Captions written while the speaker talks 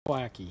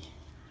Blackie,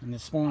 and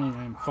this morning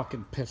I'm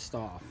fucking pissed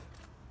off.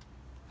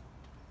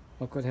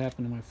 Look what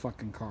happened to my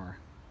fucking car.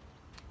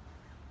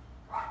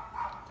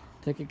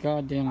 Take a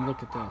goddamn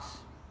look at this.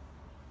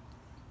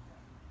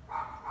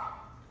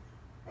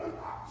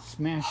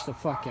 Smash the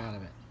fuck out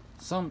of it.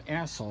 Some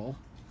asshole.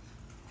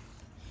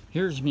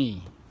 Here's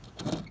me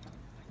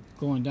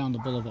going down the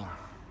boulevard.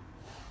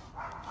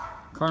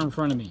 Car in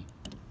front of me,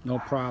 no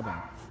problem.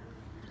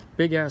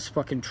 Big ass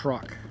fucking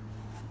truck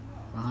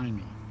behind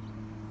me.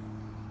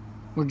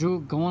 We're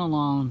going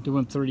along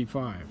doing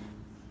 35,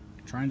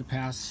 trying to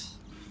pass.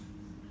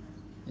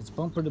 It's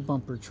bumper to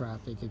bumper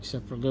traffic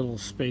except for little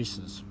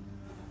spaces.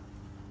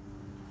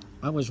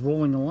 I was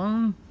rolling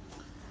along.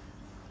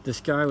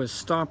 This guy was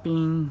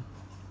stopping,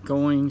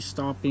 going,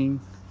 stopping.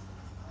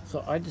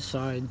 So I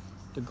decide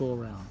to go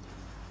around.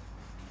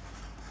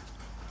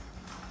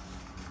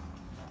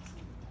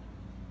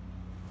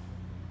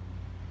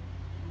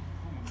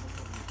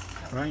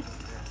 Right?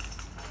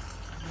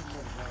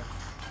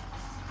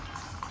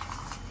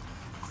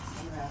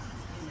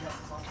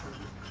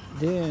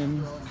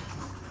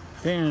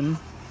 Then,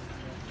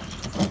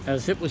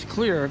 as it was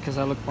clear, because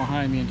I looked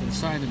behind me and to the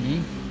side of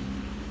me,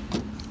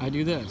 I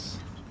do this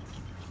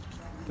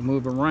to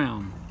move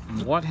around.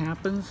 And what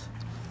happens?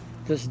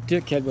 This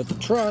dickhead with the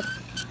truck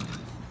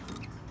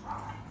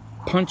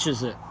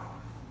punches it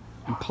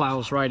and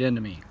plows right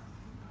into me.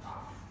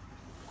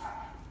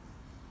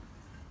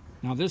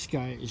 Now this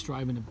guy is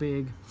driving a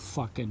big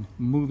fucking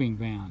moving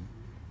van.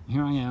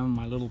 Here I am in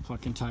my little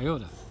fucking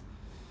Toyota.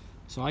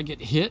 So I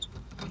get hit,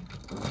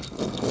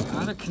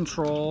 out of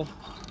control,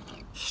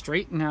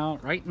 straighten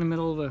out right in the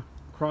middle of the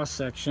cross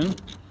section.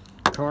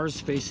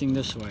 Car's facing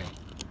this way.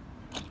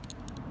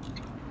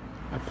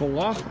 I pull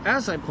off.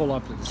 As I pull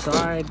up to the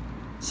side,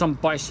 some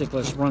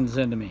bicyclist runs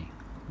into me.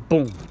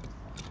 Boom.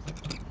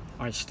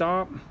 I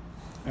stop.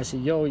 I say,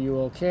 yo, you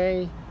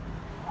okay?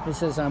 He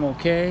says, I'm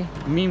okay.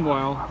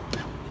 Meanwhile,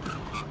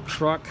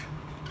 truck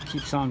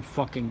keeps on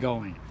fucking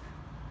going.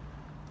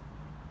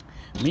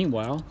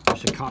 Meanwhile,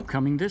 there's a cop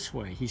coming this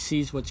way. He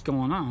sees what's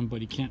going on, but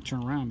he can't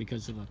turn around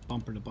because of the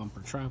bumper-to-bumper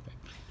traffic.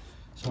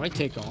 So I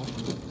take off.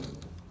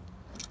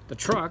 The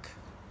truck,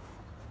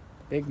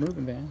 big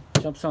moving van,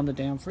 jumps on the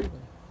damn freeway.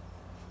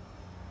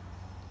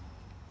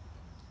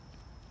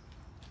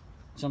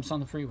 Jumps on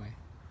the freeway.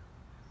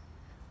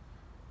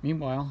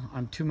 Meanwhile,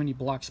 I'm too many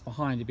blocks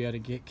behind to be able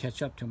to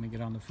catch up to him and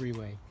get on the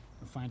freeway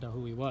and find out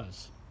who he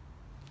was.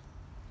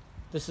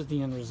 This is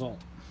the end result.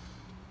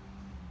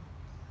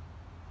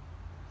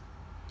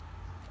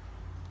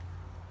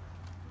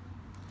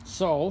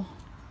 So,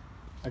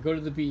 I go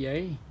to the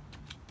VA.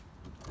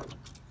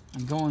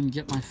 I'm going to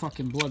get my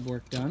fucking blood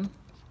work done.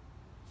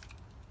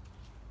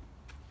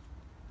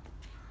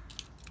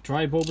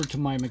 Drive over to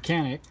my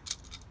mechanic.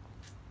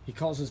 He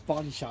calls his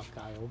body shop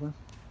guy over.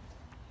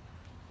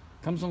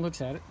 Comes and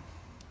looks at it.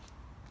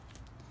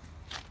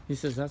 He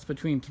says that's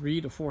between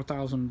 $3,000 to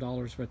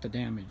 $4,000 worth of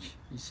damage.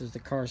 He says the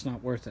car's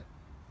not worth it.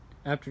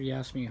 After he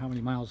asked me how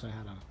many miles I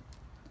had on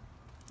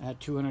it. I had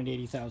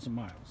 280,000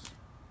 miles.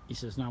 He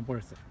says not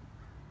worth it.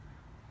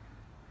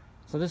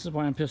 So this is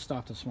why I'm pissed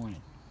off this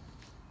morning.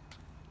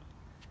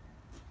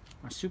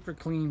 My super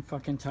clean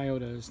fucking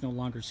Toyota is no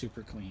longer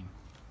super clean.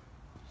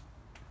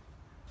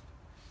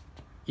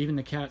 Even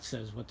the cat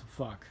says, what the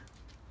fuck.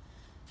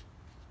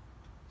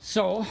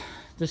 So,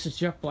 this is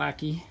Jeff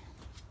Blackie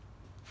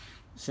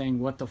saying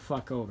what the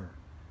fuck over.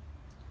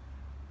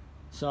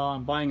 So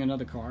I'm buying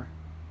another car,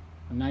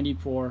 a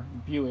 94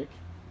 Buick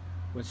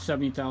with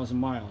 70,000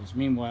 miles.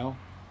 Meanwhile,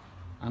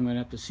 I'm going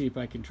to have to see if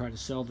I can try to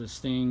sell this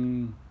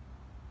thing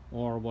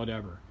or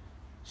whatever.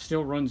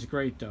 Still runs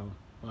great though,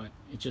 but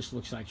it just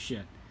looks like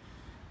shit.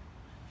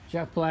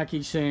 Jeff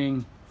Blackie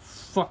saying,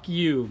 fuck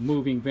you,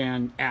 moving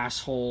van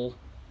asshole.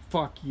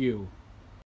 Fuck you.